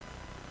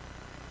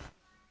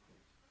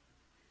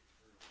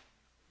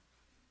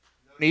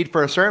Need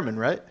for a sermon,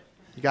 right?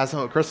 You guys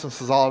know what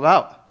Christmas is all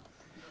about.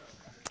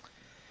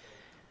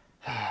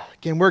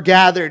 Again, we're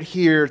gathered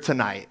here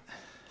tonight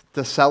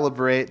to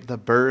celebrate the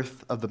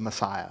birth of the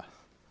Messiah,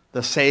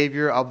 the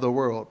Savior of the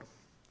world.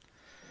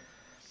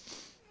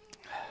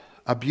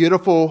 A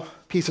beautiful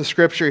piece of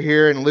scripture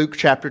here in Luke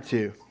chapter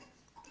 2,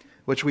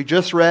 which we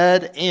just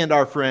read and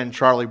our friend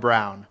Charlie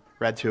Brown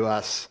read to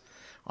us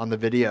on the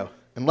video.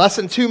 In less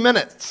than 2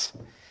 minutes,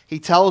 he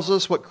tells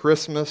us what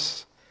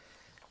Christmas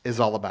is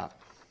all about.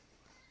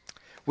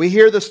 We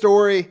hear the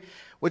story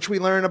which we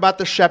learn about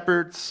the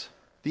shepherds,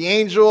 the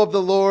angel of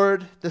the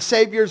Lord, the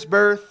Savior's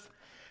birth,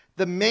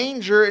 the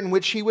manger in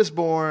which he was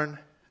born,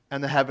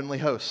 and the heavenly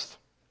host.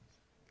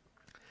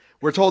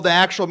 We're told the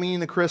actual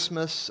meaning of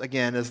Christmas,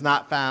 again, is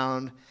not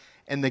found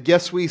in the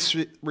gifts we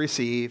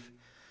receive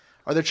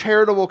or the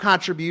charitable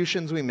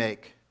contributions we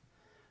make,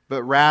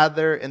 but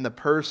rather in the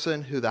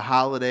person who the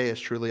holiday is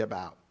truly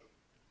about,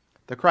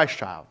 the Christ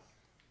child.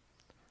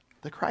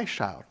 The Christ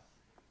child.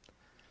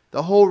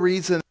 The whole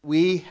reason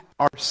we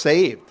are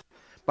saved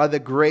by the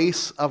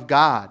grace of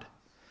God,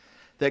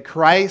 that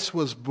Christ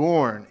was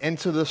born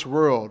into this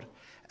world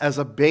as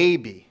a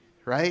baby,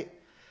 right?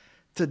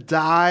 To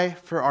die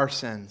for our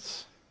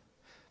sins.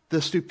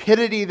 The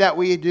stupidity that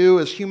we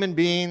do as human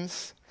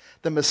beings,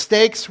 the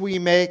mistakes we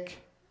make,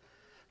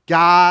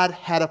 God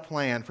had a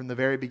plan from the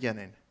very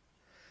beginning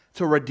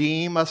to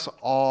redeem us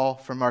all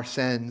from our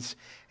sins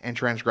and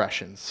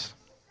transgressions.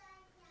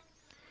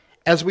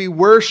 As we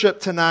worship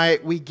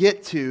tonight, we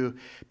get to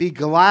be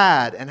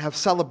glad and have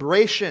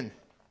celebration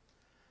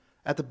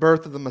at the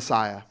birth of the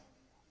Messiah.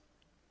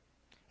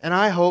 And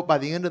I hope by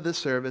the end of this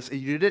service,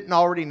 if you didn't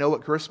already know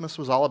what Christmas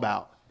was all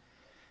about,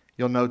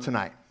 you'll know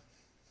tonight.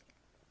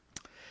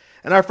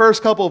 In our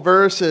first couple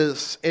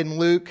verses in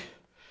Luke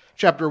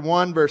chapter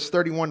 1, verse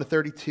 31 to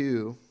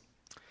 32,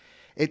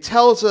 it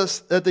tells us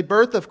that the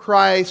birth of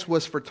Christ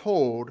was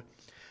foretold,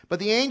 but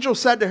the angel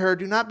said to her,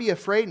 "Do not be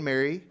afraid,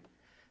 Mary,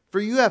 for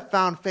you have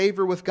found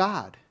favor with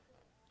God.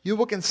 You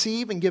will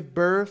conceive and give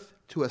birth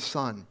to a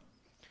son,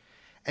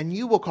 and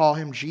you will call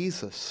him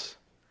Jesus.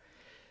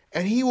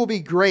 And he will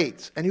be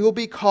great, and he will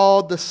be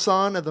called the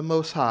Son of the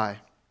Most High."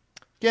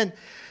 Again,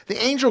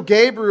 the angel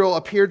Gabriel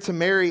appeared to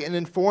Mary and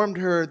informed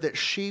her that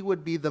she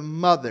would be the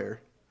mother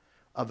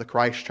of the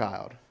Christ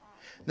child.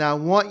 Now, I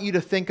want you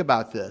to think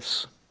about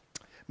this.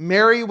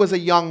 Mary was a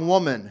young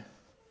woman,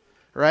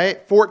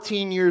 right?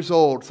 14 years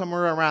old,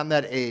 somewhere around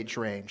that age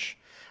range.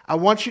 I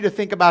want you to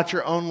think about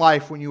your own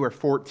life when you were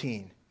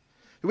 14.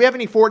 Do we have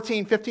any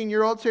 14,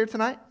 15-year-olds here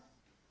tonight?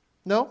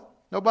 No?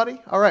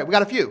 Nobody? All right, we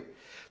got a few.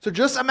 So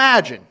just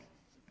imagine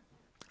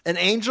an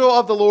angel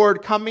of the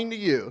Lord coming to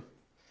you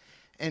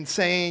and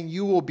saying,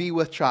 "You will be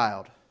with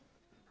child,"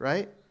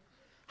 right?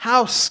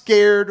 How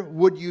scared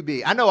would you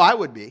be? I know I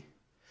would be.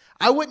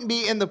 I wouldn't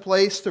be in the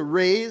place to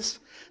raise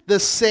the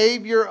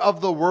Savior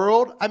of the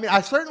world. I mean,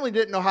 I certainly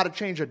didn't know how to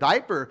change a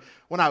diaper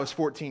when I was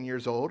 14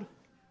 years old.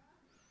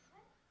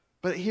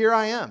 But here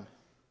I am.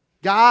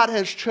 God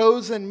has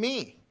chosen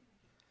me,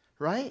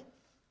 right?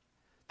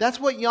 That's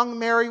what young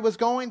Mary was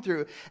going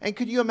through. And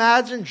could you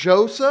imagine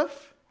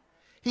Joseph?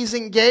 He's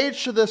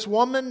engaged to this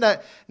woman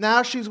that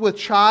now she's with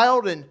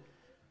child, and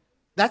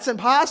that's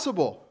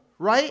impossible,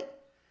 right?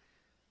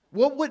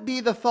 What would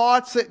be the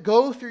thoughts that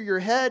go through your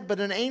head?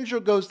 But an angel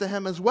goes to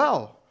him as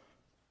well.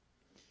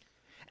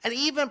 And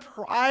even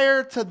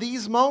prior to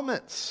these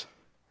moments,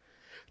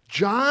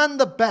 John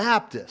the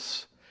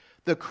Baptist,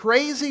 the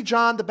crazy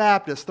John the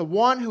Baptist, the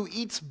one who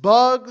eats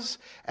bugs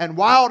and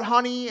wild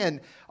honey and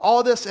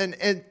all this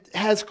and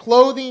has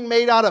clothing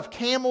made out of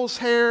camel's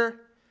hair,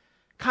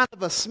 kind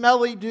of a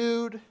smelly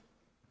dude,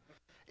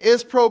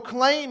 is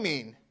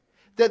proclaiming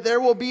that there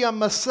will be a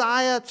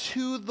Messiah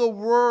to the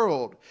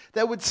world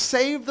that would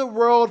save the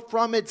world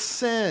from its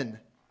sin,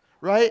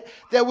 right?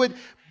 That would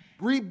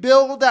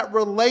rebuild that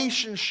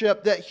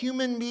relationship that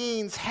human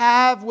beings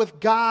have with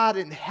God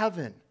in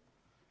heaven.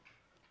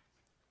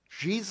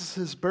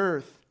 Jesus'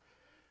 birth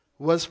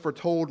was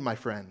foretold, my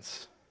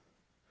friends.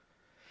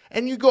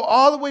 And you go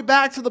all the way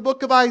back to the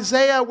book of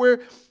Isaiah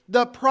where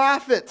the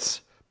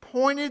prophets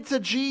pointed to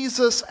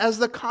Jesus as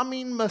the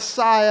coming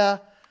Messiah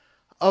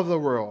of the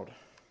world.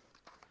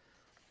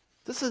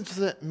 This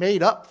isn't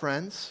made up,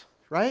 friends,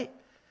 right?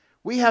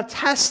 We have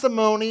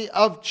testimony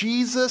of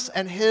Jesus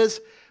and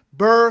his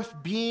birth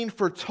being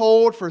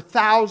foretold for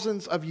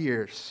thousands of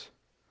years.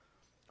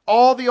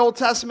 All the Old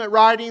Testament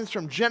writings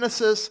from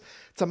Genesis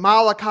to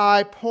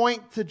Malachi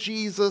point to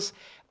Jesus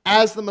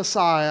as the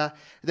Messiah,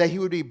 that he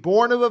would be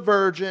born of a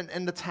virgin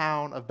in the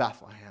town of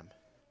Bethlehem.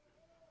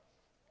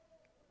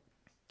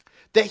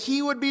 That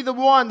he would be the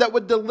one that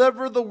would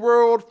deliver the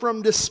world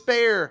from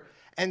despair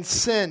and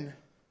sin.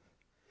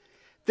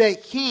 That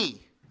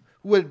he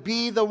would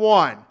be the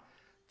one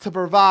to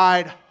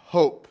provide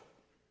hope.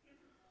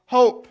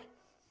 Hope.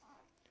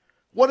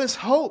 What is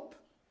hope?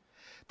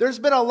 There's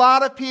been a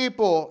lot of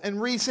people in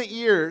recent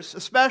years,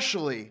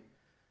 especially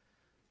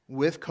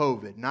with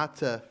COVID, not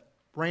to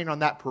rain on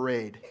that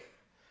parade,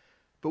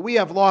 but we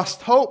have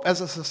lost hope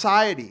as a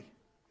society.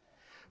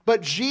 But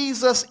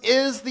Jesus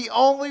is the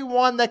only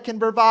one that can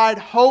provide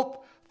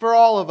hope for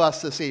all of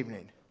us this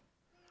evening.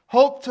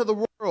 Hope to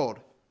the world,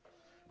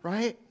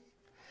 right?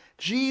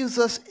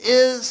 Jesus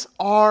is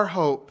our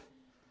hope.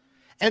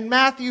 In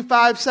Matthew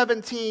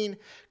 5:17,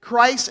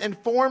 Christ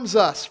informs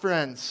us,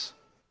 friends,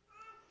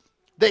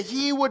 that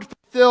he would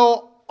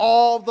fulfill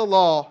all the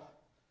law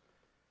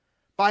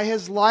by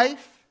his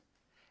life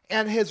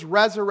and his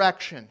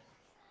resurrection.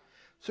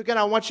 So again,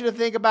 I want you to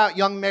think about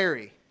young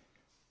Mary.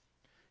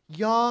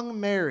 Young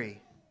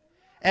Mary,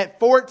 at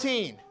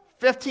 14,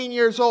 15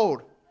 years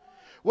old,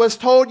 was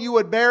told you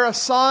would bear a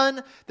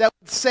son that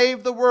would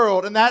save the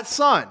world, and that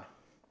son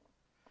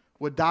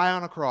would die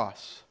on a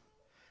cross.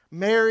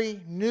 Mary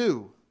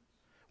knew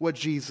what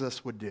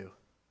Jesus would do.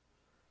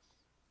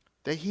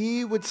 That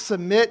he would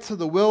submit to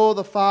the will of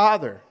the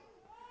Father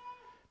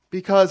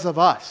because of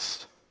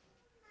us,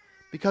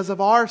 because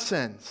of our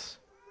sins.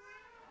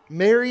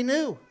 Mary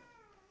knew.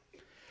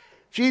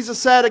 Jesus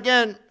said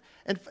again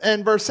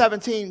in verse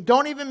 17,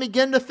 "Don't even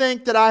begin to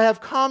think that I have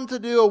come to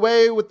do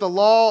away with the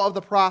law of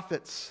the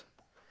prophets.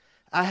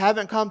 I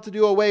haven't come to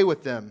do away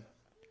with them,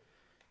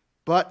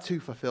 but to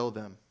fulfill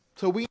them."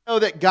 So we know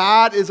that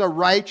God is a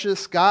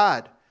righteous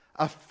God,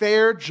 a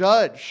fair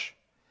judge.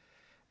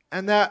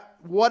 And that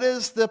what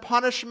is the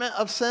punishment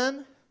of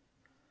sin?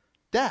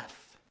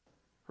 Death,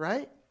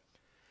 right?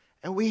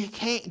 And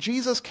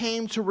Jesus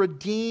came to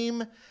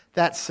redeem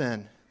that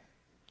sin,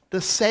 to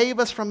save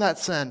us from that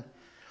sin.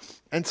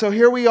 And so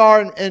here we are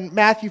in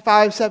Matthew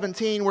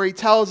 5:17, where he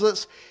tells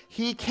us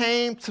he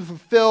came to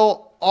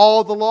fulfill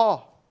all the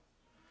law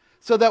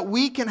so that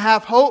we can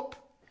have hope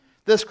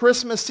this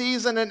Christmas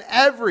season and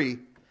every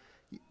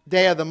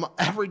day of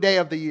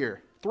the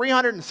year.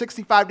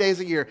 365 days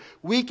a year,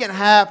 we can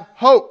have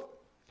hope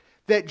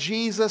that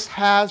Jesus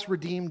has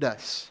redeemed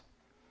us.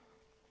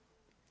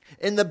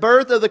 In the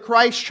birth of the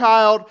Christ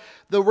child,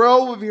 the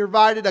world will be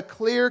provided a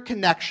clear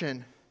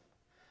connection.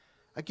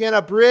 Again,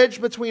 a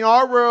bridge between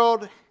our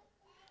world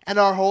and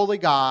our holy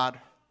God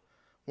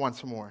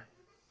once more.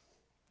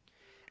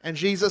 And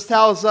Jesus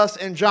tells us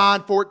in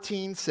John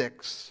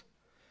 14:6,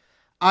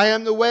 "I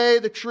am the way,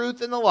 the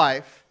truth, and the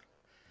life.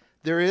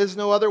 There is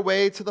no other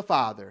way to the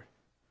Father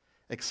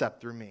except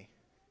through me."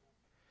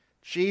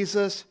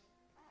 Jesus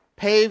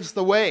paves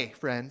the way,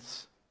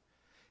 friends.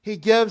 He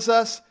gives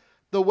us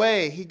the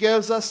way. He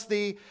gives us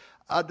the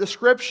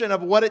description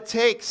of what it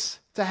takes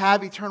to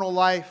have eternal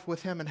life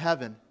with him in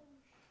heaven,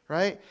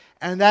 right?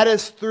 And that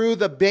is through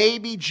the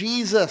baby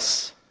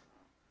Jesus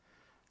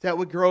that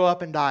would grow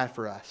up and die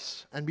for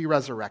us and be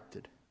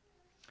resurrected.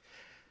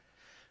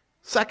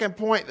 Second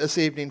point this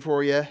evening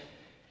for you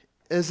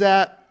is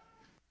that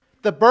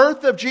the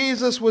birth of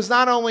Jesus was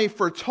not only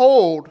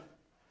foretold,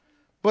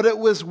 but it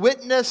was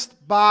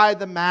witnessed by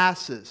the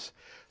masses.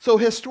 So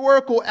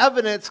historical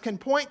evidence can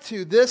point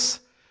to this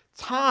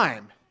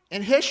time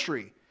in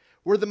history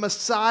where the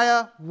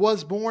Messiah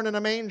was born in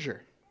a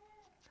manger.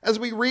 As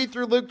we read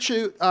through Luke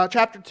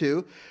chapter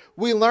 2,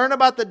 we learn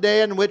about the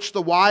day in which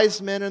the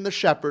wise men and the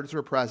shepherds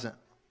were present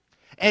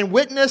and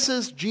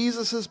witnesses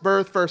Jesus'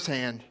 birth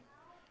firsthand.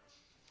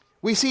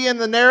 We see in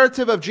the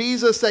narrative of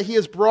Jesus that he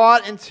is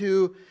brought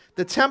into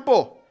the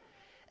temple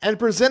and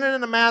presented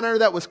in a manner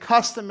that was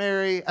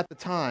customary at the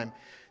time.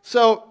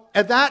 So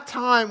at that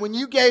time, when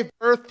you gave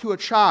birth to a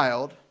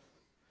child,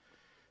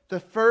 the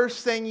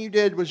first thing you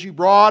did was you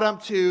brought him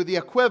to the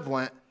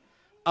equivalent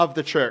of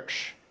the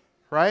church,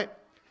 right?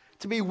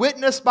 To be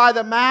witnessed by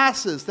the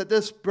masses that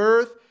this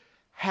birth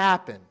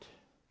happened.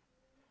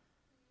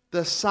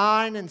 The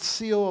sign and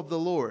seal of the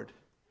Lord.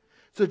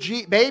 So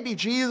baby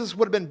Jesus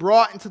would have been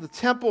brought into the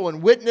temple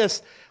and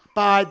witnessed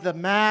by the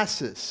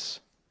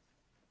masses.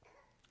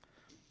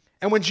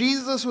 And when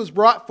Jesus was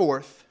brought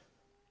forth,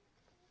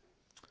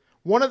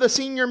 one of the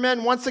senior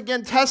men once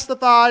again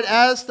testified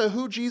as to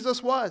who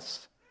Jesus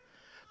was.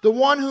 The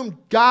one whom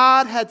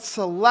God had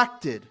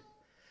selected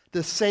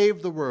to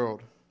save the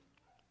world.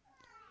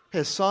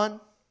 His Son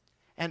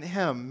and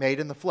him made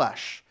in the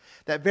flesh.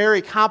 That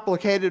very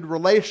complicated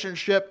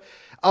relationship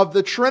of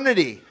the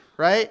Trinity,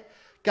 right?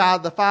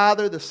 God the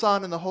Father, the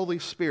Son, and the Holy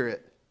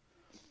Spirit.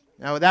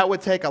 Now that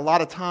would take a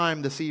lot of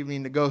time this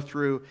evening to go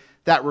through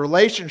that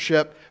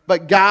relationship,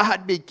 but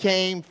God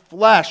became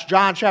flesh.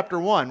 John chapter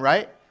 1,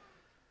 right?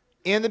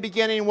 In the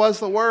beginning was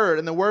the Word,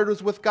 and the Word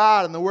was with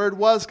God, and the Word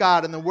was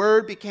God, and the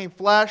Word became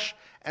flesh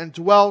and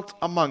dwelt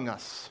among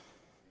us.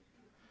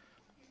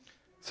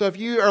 So if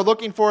you are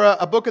looking for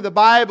a book of the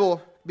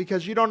Bible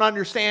because you don't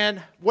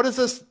understand, what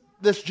is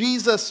this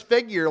Jesus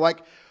figure?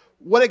 Like,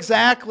 who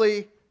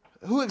exactly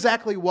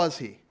was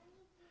he?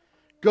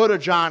 Go to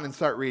John and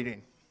start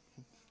reading.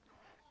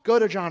 Go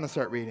to John and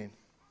start reading.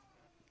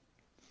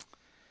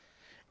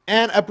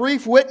 And a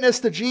brief witness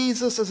to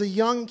Jesus as a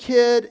young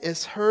kid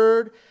is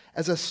heard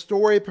as a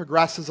story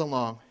progresses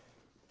along.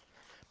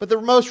 But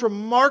the most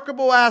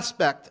remarkable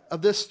aspect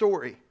of this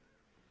story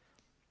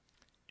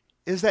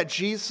is that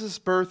Jesus'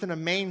 birth in a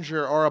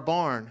manger or a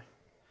barn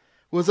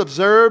was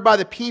observed by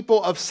the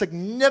people of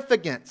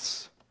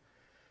significance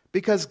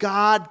because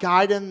God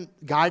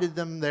guided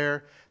them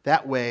there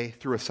that way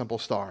through a simple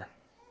star.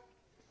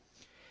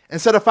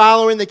 Instead of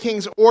following the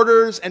king's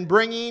orders and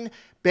bringing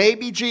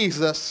baby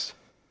Jesus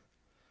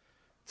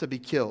to be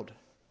killed,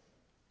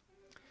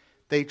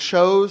 they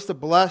chose to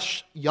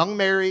bless young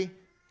Mary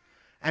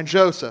and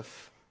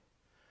Joseph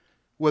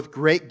with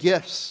great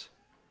gifts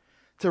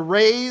to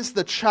raise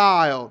the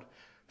child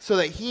so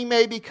that he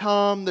may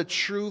become the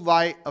true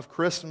light of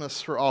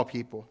Christmas for all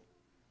people.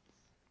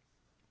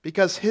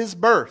 Because his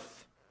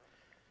birth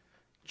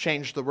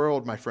changed the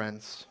world, my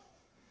friends.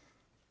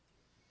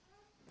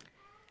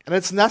 And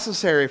it's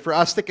necessary for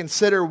us to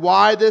consider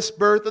why this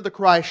birth of the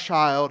Christ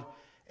child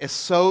is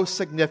so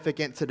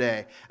significant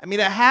today. I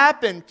mean, it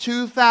happened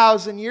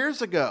 2,000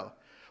 years ago.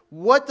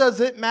 What does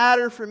it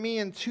matter for me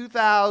in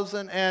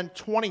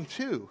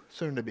 2022,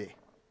 soon to be?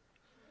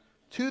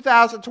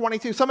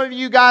 2022. Some of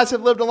you guys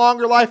have lived a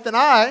longer life than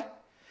I,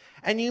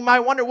 and you might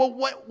wonder, well,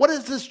 what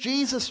is this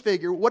Jesus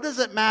figure? What does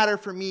it matter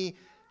for me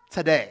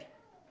today?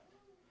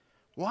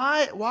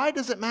 Why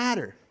does it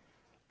matter?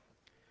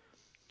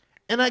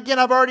 And again,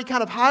 I've already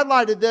kind of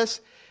highlighted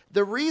this.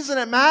 The reason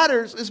it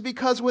matters is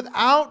because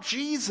without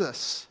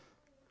Jesus,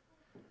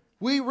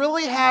 we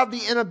really have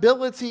the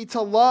inability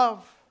to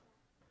love.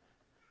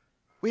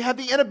 We have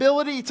the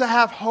inability to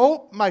have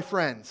hope, my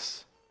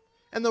friends,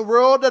 in the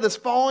world that is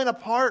falling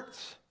apart.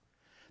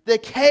 The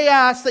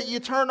chaos that you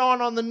turn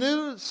on the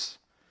news,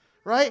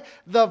 right?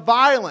 The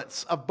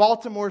violence of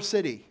Baltimore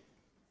City,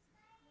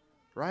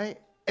 right?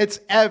 It's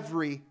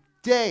every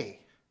day.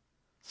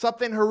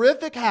 Something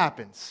horrific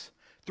happens.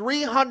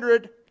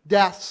 300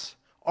 deaths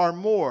or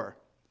more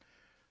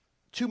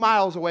 2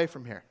 miles away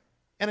from here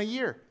in a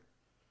year.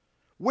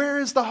 Where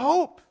is the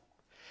hope?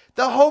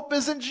 The hope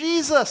is in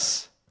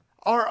Jesus,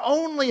 our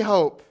only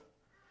hope.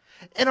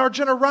 And our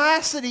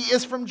generosity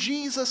is from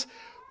Jesus.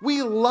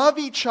 We love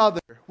each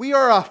other. We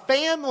are a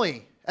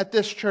family at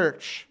this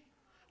church.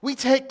 We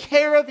take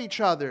care of each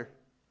other.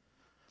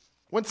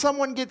 When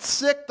someone gets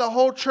sick, the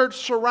whole church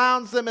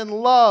surrounds them in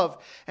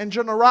love and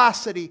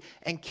generosity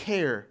and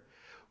care.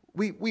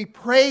 We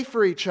pray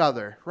for each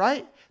other,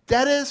 right?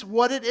 That is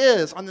what it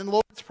is on the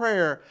Lord's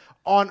Prayer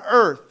on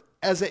earth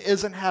as it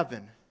is in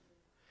heaven.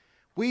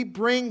 We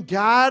bring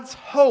God's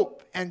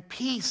hope and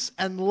peace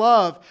and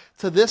love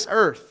to this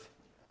earth.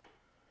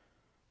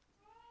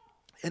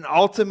 And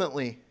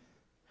ultimately,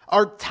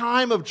 our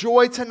time of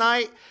joy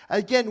tonight,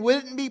 again,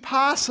 wouldn't be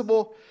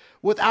possible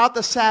without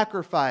the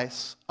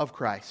sacrifice of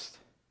Christ.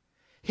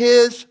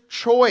 His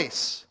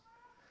choice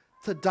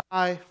to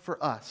die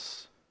for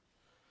us.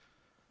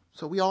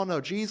 So we all know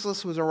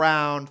Jesus was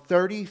around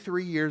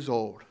 33 years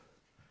old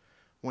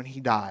when he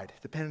died,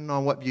 depending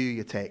on what view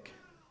you take.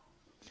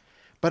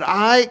 But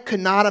I could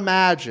not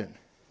imagine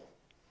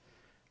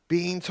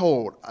being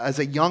told as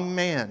a young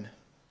man,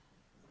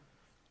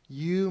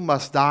 you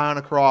must die on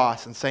a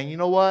cross, and saying, you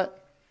know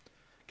what?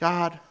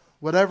 God,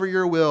 whatever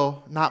your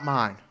will, not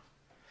mine.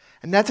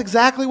 And that's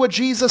exactly what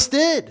Jesus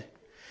did.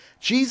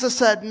 Jesus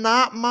said,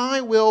 not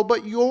my will,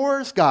 but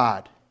yours,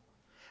 God.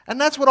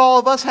 And that's what all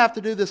of us have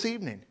to do this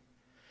evening.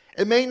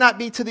 It may not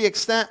be to the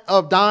extent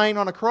of dying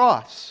on a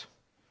cross.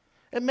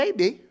 It may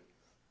be.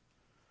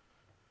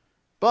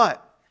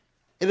 But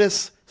it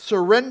is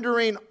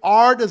surrendering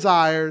our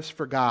desires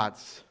for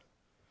God's.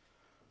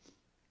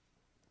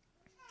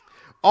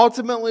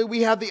 Ultimately,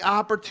 we have the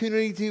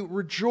opportunity to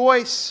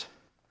rejoice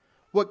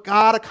what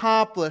God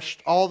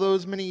accomplished all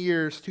those many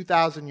years,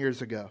 2,000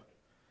 years ago,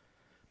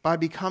 by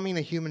becoming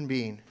a human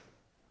being.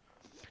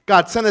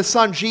 God sent His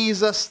Son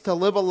Jesus to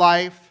live a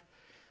life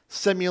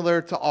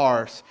similar to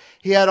ours.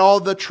 He had all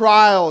the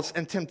trials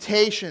and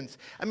temptations.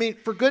 I mean,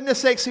 for goodness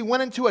sakes, He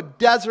went into a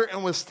desert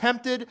and was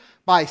tempted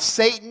by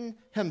Satan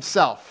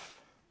himself.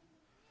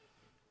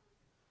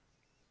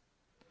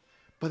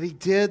 But He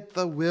did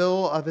the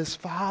will of His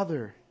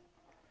Father.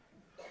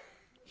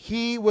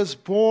 He was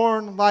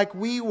born like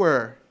we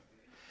were.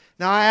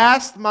 Now, I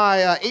asked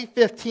my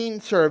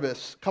 8:15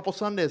 service a couple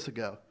Sundays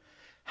ago,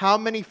 how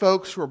many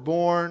folks were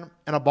born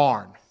in a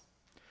barn?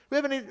 We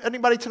have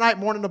anybody tonight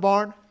born in a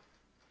barn?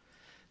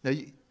 Now,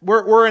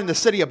 we're in the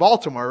city of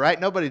Baltimore, right?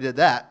 Nobody did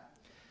that.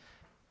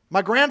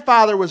 My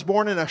grandfather was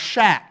born in a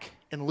shack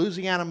in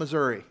Louisiana,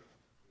 Missouri.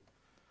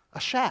 A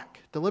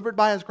shack, delivered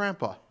by his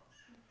grandpa.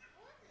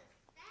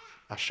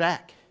 A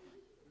shack.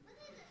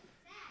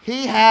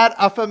 He had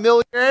a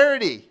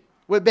familiarity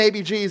with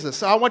baby Jesus.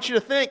 So I want you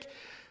to think,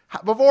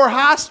 before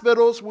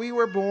hospitals, we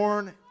were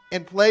born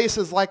in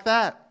places like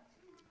that.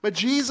 But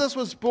Jesus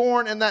was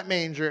born in that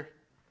manger,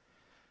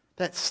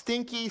 that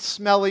stinky,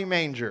 smelly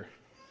manger,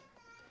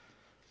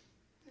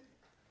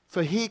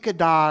 so He could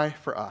die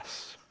for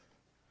us.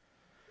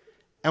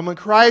 And when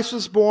Christ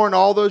was born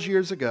all those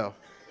years ago,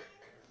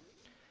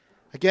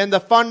 again, the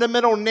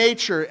fundamental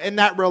nature in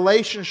that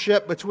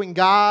relationship between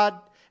God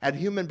and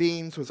human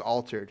beings was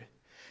altered.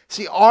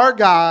 See, our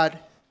God,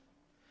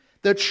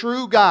 the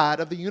true God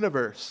of the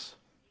universe,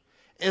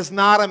 is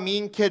not a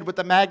mean kid with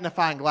a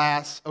magnifying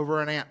glass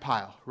over an ant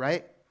pile,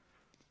 right?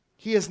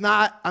 He is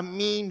not a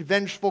mean,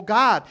 vengeful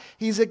God.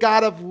 He's a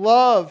God of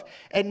love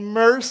and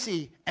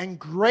mercy and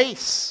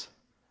grace.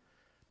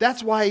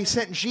 That's why he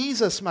sent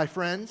Jesus, my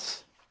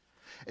friends.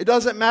 It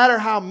doesn't matter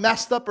how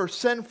messed up or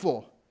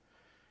sinful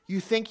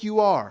you think you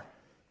are.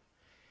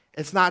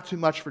 It's not too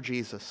much for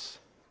Jesus.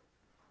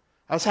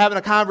 I was having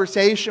a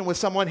conversation with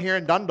someone here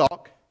in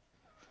Dundalk,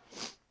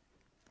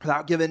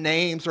 without giving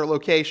names or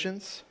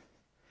locations.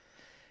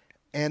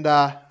 And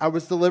I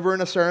was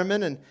delivering a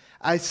sermon, and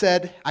I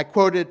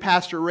quoted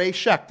Pastor Ray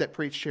Scheck that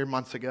preached here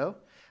months ago.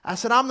 I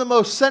said, I'm the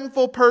most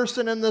sinful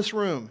person in this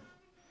room.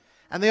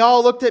 And they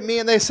all looked at me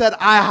and they said,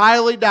 I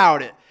highly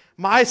doubt it.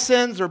 My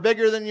sins are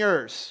bigger than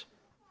yours.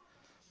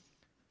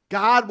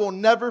 God will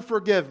never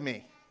forgive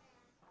me.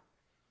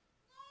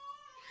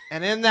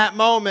 And in that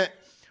moment,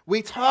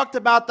 we talked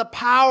about the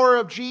power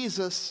of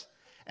Jesus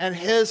and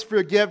his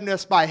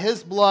forgiveness by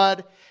his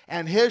blood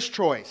and his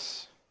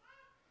choice,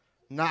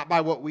 not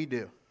by what we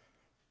do.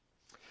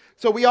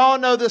 So we all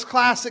know this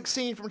classic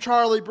scene from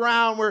Charlie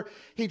Brown where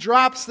he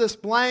drops this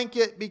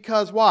blanket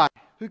because why?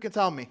 Who can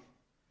tell me?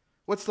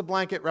 What's the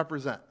blanket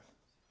represent?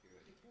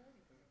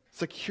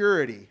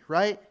 Security,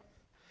 right?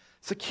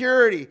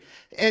 Security.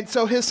 And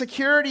so his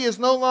security is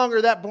no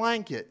longer that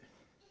blanket.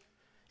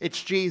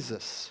 It's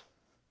Jesus.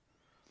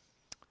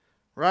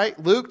 Right?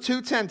 Luke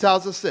 2:10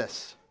 tells us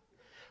this.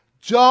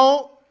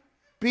 Don't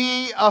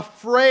be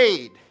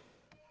afraid.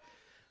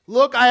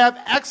 Look, I have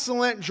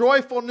excellent,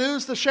 joyful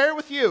news to share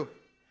with you.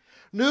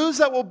 News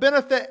that will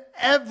benefit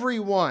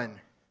everyone.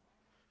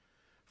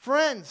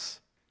 Friends,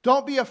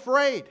 don't be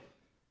afraid.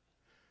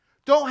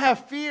 Don't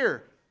have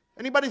fear.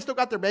 Anybody still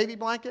got their baby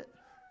blanket?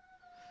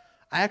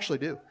 I actually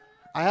do.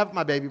 I have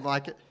my baby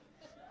blanket.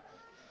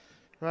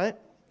 Right?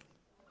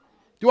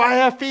 Do I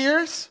have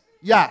fears?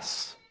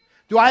 Yes.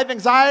 Do I have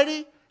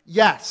anxiety?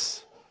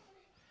 Yes.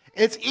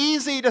 It's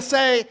easy to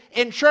say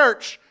in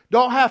church,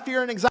 don't have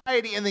fear and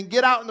anxiety, and then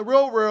get out in the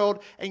real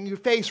world and you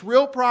face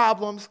real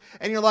problems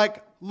and you're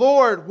like,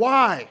 Lord,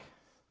 why?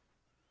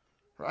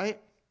 Right?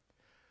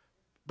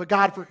 But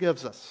God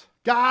forgives us.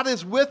 God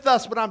is with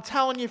us, but I'm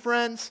telling you,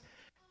 friends,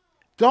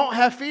 don't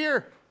have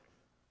fear.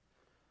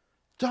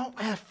 Don't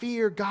have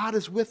fear. God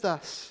is with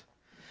us.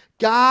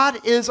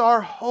 God is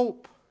our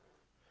hope.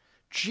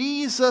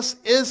 Jesus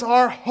is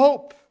our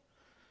hope.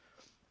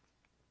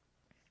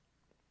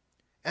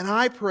 And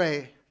I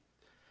pray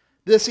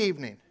this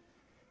evening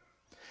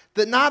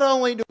that not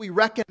only do we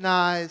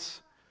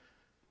recognize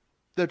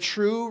the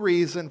true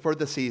reason for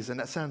the season,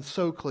 that sounds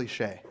so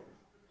cliche.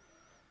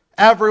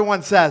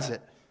 Everyone says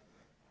it.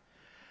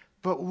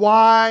 But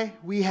why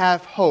we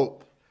have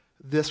hope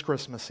this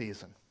Christmas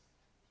season.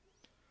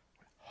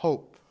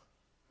 Hope.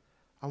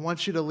 I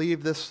want you to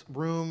leave this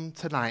room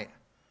tonight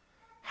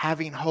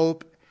having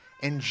hope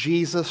in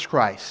Jesus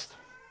Christ.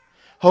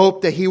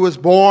 Hope that he was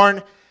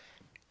born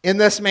in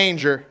this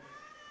manger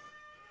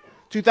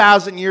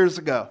 2,000 years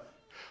ago.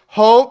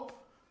 Hope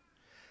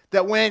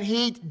that when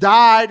he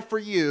died for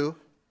you,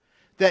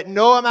 that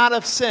no amount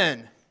of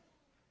sin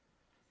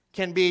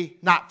can be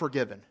not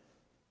forgiven.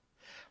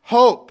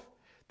 Hope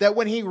that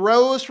when he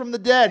rose from the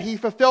dead, he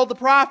fulfilled the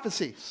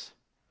prophecies.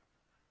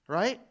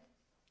 Right?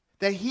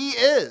 That he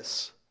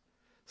is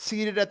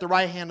seated at the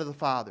right hand of the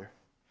Father.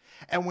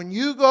 And when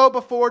you go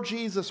before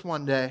Jesus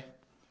one day,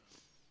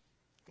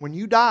 when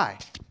you die,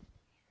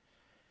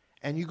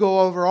 and you go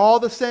over all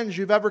the sins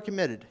you've ever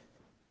committed,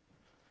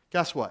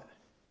 guess what?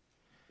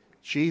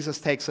 Jesus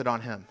takes it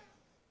on him.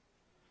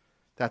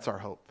 That's our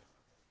hope.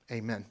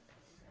 Amen.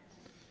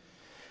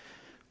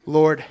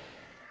 Lord,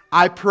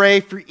 I pray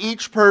for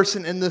each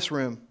person in this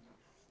room,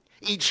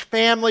 each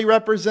family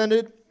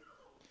represented,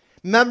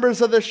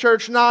 members of this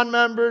church,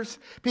 non-members,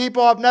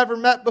 people I've never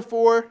met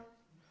before,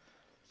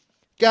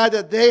 God,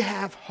 that they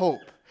have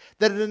hope,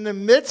 that in the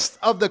midst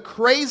of the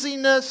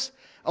craziness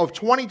of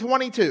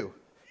 2022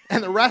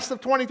 and the rest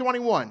of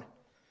 2021,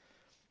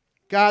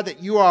 God,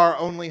 that you are our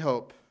only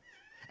hope,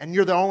 and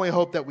you're the only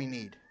hope that we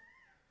need.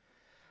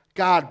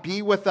 God,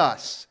 be with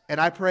us. And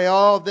I pray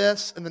all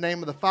this in the name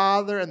of the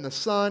Father, and the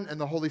Son, and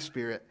the Holy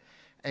Spirit.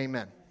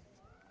 Amen.